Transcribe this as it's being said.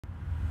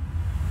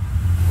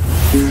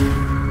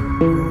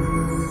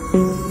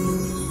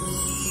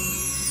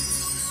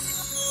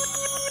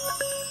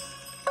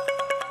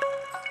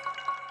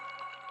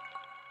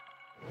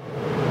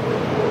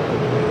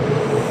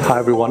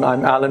everyone,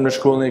 I'm Alan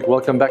Mishkulnik.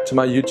 Welcome back to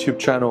my YouTube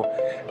channel.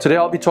 Today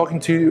I'll be talking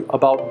to you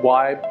about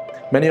why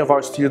many of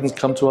our students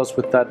come to us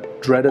with that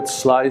dreaded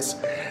slice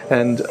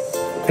and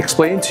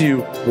explain to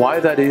you why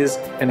that is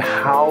and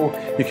how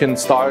you can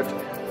start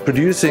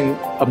producing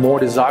a more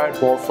desired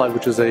ball flight,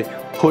 which is a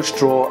push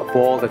draw, a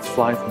ball that's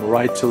flying from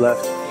right to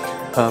left.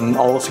 I'll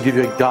also give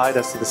you a guide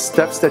as to the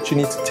steps that you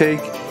need to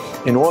take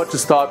in order to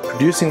start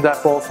producing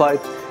that ball flight,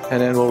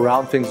 and then we'll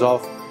round things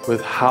off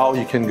with how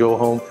you can go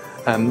home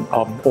and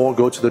or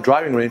go to the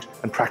driving range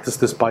and practice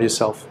this by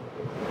yourself.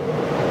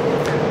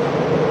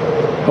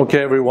 Okay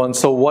everyone,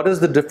 so what is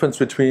the difference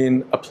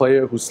between a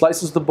player who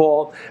slices the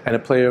ball and a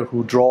player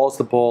who draws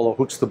the ball or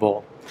hooks the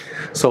ball?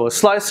 So a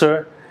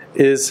slicer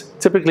is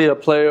typically a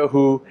player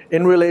who,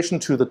 in relation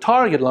to the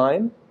target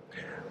line,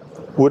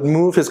 would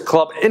move his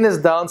club in his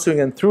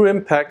downswing and through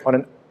impact on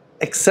an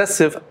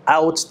excessive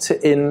out to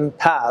in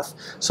path.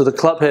 So the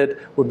club head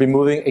would be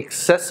moving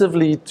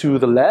excessively to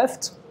the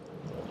left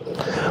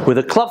with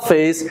a club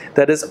face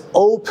that is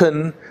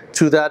open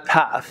to that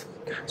path.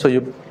 So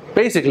you're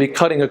basically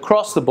cutting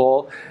across the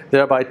ball,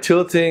 thereby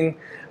tilting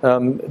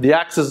the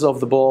axis of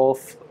the ball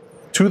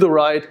to the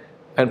right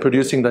and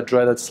producing that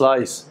dreaded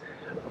slice.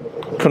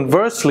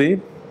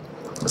 Conversely,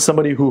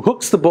 somebody who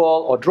hooks the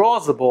ball or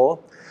draws the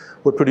ball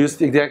would produce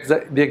the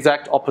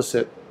exact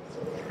opposite.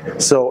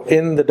 So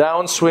in the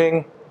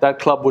downswing, that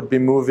club would be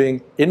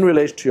moving in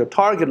relation to your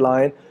target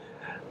line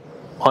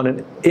on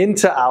an in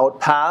to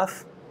out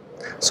path,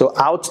 so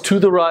out to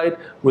the right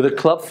with a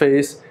club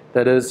face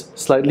that is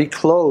slightly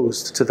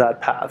closed to that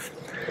path.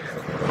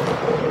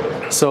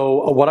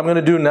 So what I'm going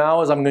to do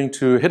now is I'm going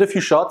to hit a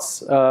few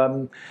shots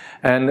and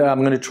I'm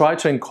going to try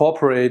to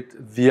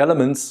incorporate the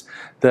elements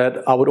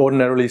that I would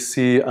ordinarily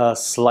see a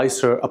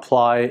slicer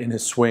apply in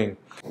his swing.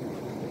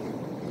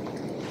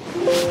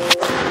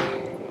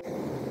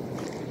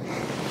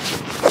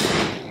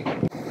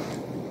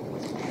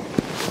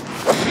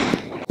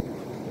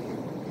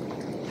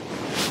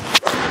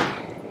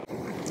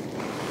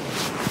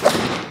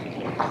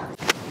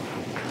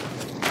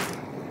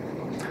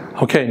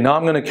 Okay, now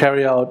I'm going to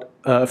carry out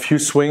a few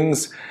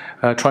swings,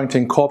 trying to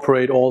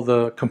incorporate all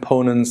the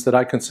components that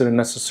I consider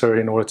necessary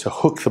in order to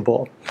hook the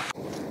ball.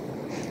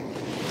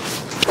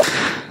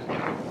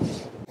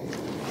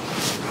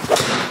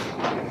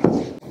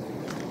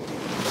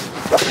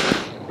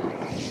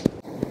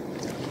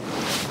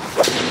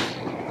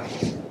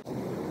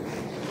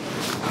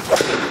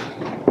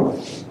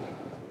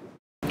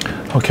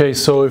 Okay,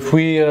 so if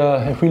we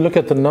look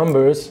at the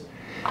numbers,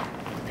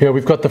 here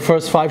we've got the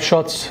first 5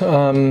 shots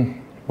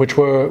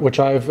which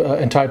I've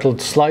entitled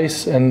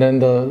slice, and then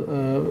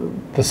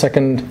the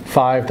second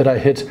 5 that I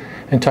hit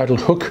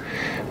entitled hook.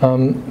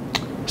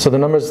 So the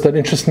numbers that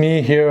interest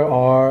me here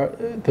are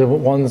the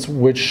ones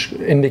which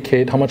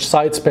indicate how much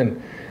side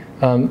spin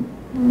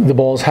the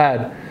balls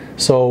had.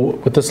 So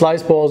with the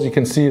slice balls, you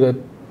can see that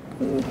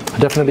I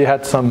definitely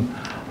had some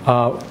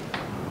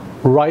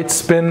right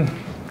spin,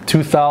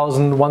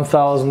 2,000,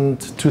 1,000,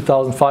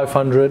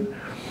 2,500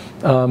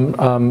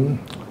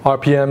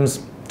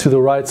 RPMs to the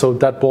right, so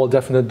that ball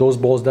those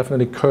balls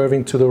definitely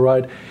curving to the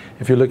right.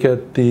 If you look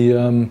at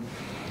the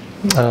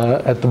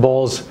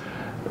balls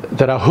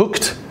that are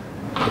hooked,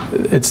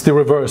 it's the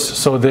reverse.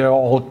 So they're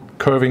all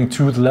curving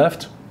to the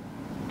left,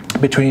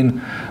 between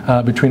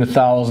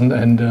 1,000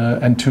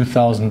 and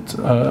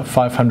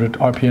 2,500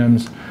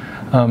 RPMs.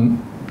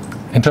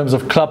 In terms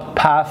of club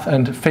path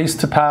and face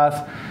to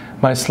path,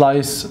 my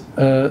slice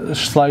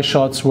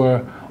shots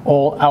were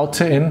all out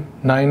to in,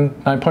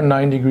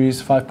 9.9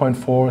 degrees, 5.4,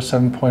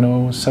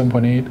 7.0,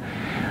 7.8,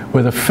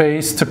 with a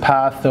face to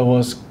path that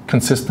was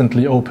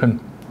consistently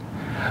open.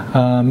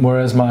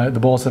 Whereas the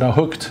balls that are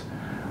hooked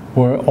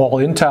were all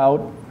in to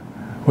out,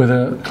 with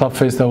a club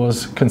face that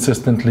was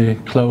consistently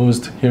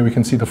closed. Here we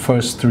can see the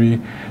first 3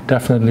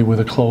 definitely with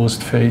a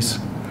closed face.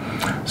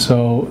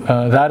 So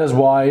that is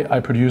why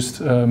we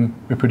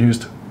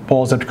produced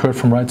balls that curved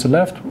from right to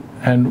left,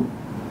 and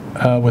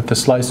with the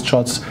sliced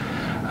shots,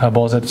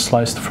 balls that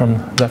sliced from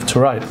left to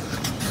right.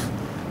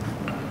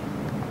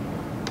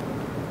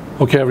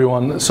 Okay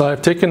everyone, so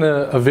I've taken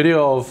a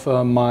video of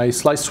my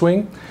slice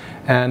swing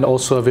and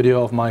also a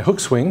video of my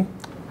hook swing,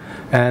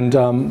 and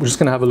we're just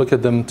going to have a look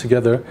at them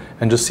together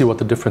and just see what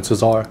the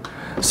differences are.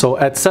 So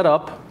at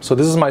setup, so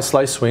this is my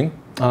slice swing.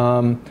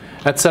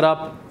 At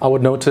setup, I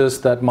would notice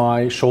that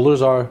my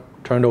shoulders are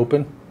turned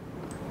open,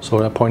 so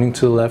they're pointing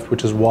to the left,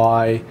 which is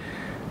why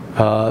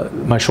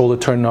my shoulder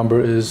turn number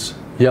is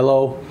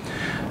yellow.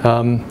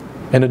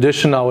 In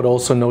addition, I would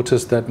also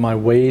notice that my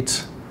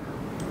weight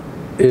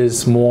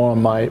is more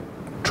on my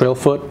trail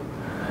foot,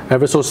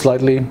 ever so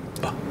slightly,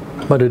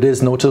 but it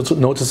is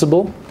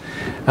noticeable.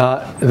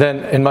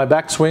 Then in my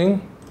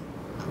backswing,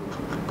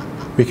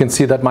 we can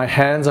see that my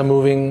hands are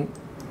moving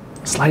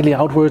slightly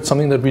outwards,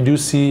 something that we do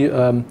see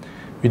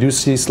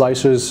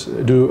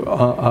slicers do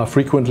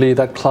frequently.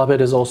 That club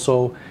head is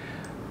also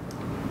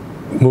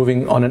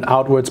moving on an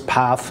outwards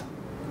path.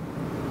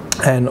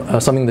 And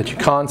something that you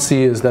can't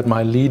see is that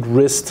my lead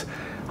wrist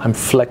I'm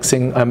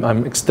flexing,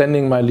 I'm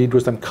extending my lead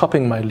wrist, I'm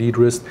cupping my lead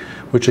wrist,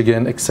 which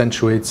again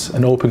accentuates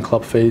an open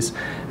club face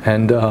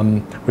and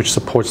which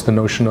supports the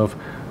notion of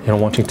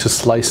wanting to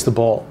slice the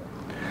ball.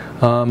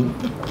 You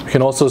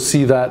can also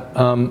see that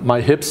my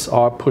hips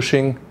are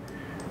pushing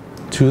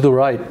to the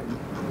right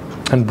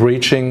and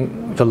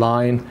breaching the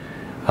line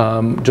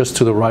just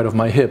to the right of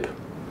my hip.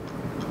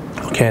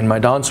 Okay, in my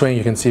downswing,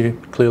 you can see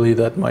clearly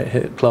that my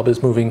club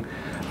is moving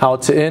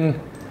out to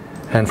in,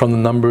 and from the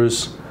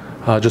numbers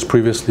just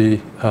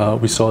previously,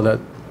 we saw that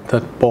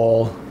that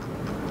ball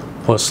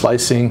was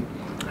slicing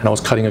and I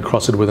was cutting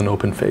across it with an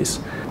open face.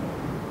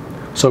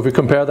 So if we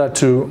compare that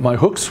to my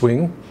hook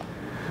swing,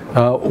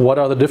 what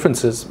are the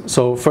differences?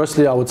 So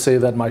firstly, I would say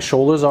that my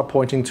shoulders are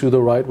pointing to the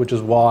right, which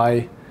is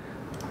why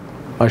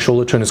my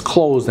shoulder turn is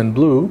closed and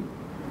blue,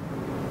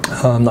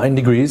 9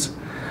 degrees.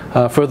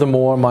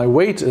 Furthermore, my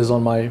weight is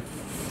on my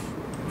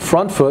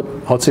front foot,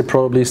 I would say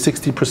probably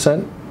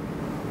 60%.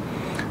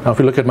 Now if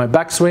we look at my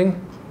backswing,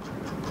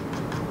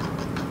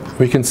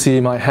 we can see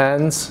my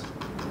hands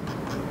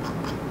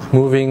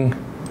moving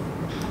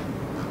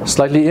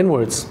slightly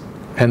inwards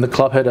and the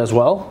club head as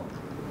well.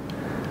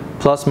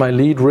 Plus my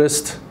lead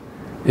wrist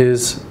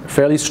is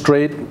fairly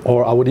straight,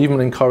 or I would even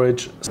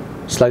encourage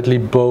slightly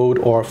bowed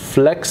or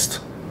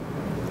flexed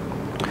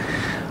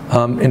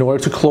in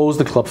order to close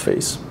the club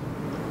face.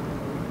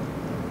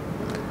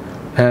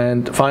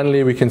 And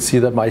finally, we can see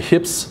that my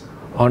hips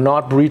are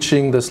not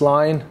breaching this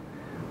line,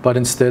 but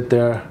instead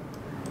they're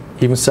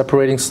even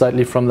separating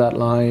slightly from that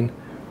line,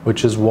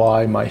 which is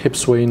why my hip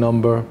sway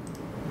number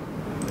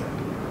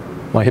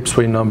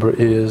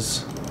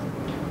is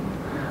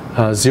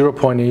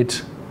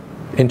 0.8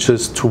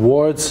 inches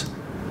towards,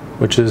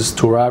 which is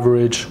to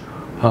average.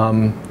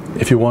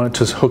 If you wanted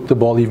to hook the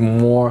ball even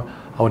more,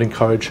 I would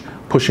encourage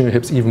pushing your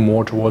hips even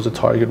more towards the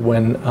target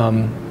when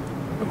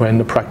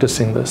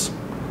practicing this.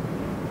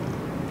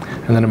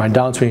 And then in my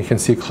downswing, you can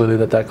see clearly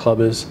that that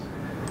club is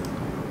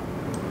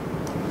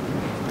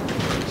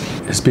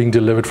being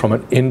delivered from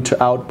an in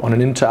to out, on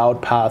an in to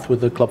out path with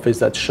the club face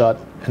that's shut,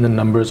 and the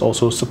numbers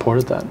also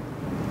supported that.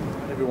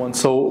 Everyone,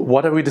 so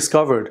what have we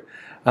discovered?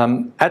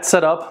 At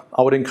setup,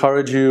 I would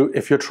encourage you,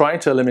 if you're trying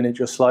to eliminate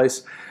your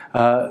slice,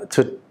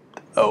 to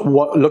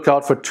look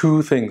out for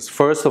 2 things.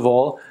 First of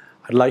all,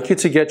 I'd like you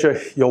to get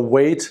your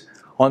weight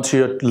onto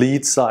your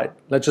lead side.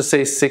 Let's just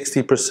say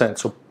 60%.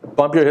 So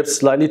bump your hips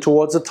slightly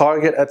towards the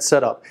target at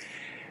setup.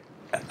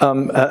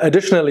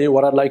 Additionally,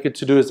 what I'd like you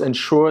to do is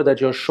ensure that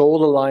your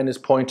shoulder line is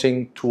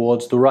pointing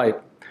towards the right,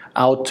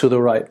 out to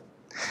the right.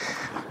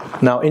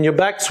 Now in your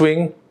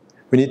backswing,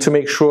 we need to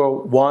make sure,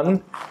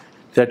 1,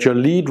 that your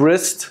lead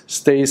wrist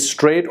stays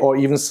straight or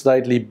even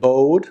slightly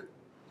bowed,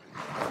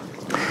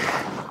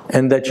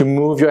 and that you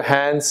move your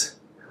hands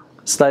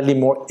slightly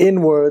more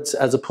inwards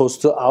as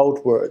opposed to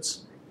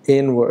outwards,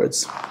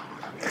 inwards.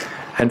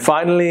 And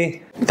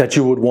finally, that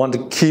you would want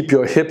to keep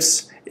your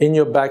hips in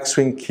your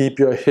backswing, keep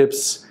your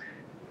hips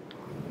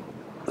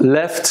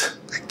left,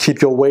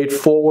 keep your weight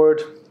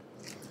forward.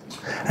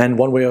 And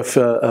one way of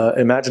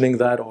imagining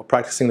that or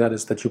practicing that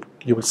is that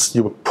you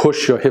would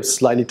push your hips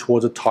slightly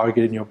towards a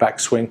target in your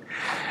backswing.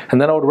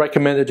 And then I would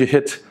recommend that you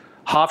hit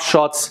half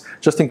shots,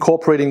 just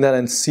incorporating that,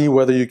 and see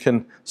whether you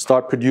can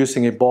start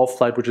producing a ball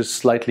flight which is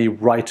slightly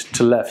right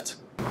to left.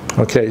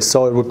 Okay,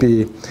 so it would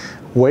be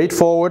weight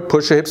forward,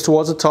 push your hips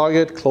towards the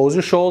target, close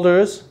your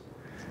shoulders,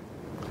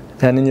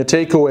 and in your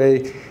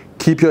takeaway,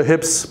 keep your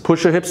hips,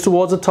 push your hips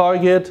towards the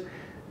target,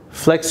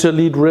 flex your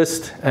lead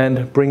wrist,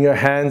 and bring your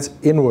hands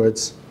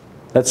inwards.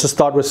 Let's just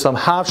start with some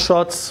half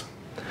shots.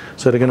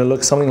 So they're going to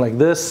look something like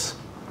this.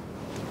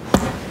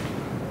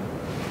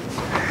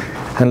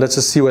 And let's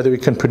just see whether we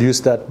can produce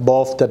that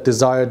ball, that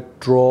desired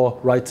draw,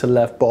 right to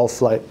left ball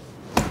flight.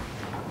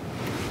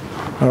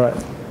 All right.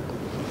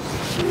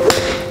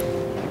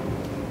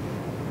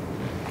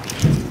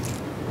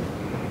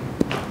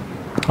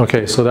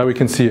 Okay, so there we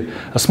can see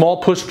a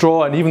small push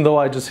draw, and even though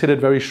I just hit it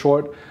very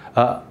short,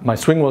 my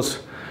swing was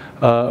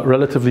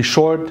relatively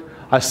short,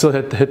 I still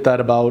had to hit that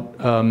about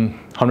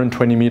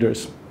 120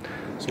 meters.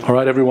 All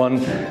right, everyone,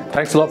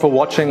 thanks a lot for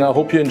watching. I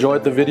hope you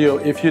enjoyed the video.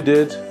 If you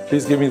did,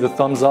 please give me the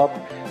thumbs up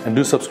and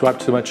do subscribe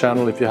to my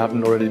channel if you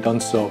haven't already done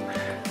so.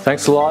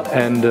 Thanks a lot,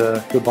 and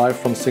goodbye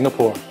from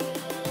Singapore.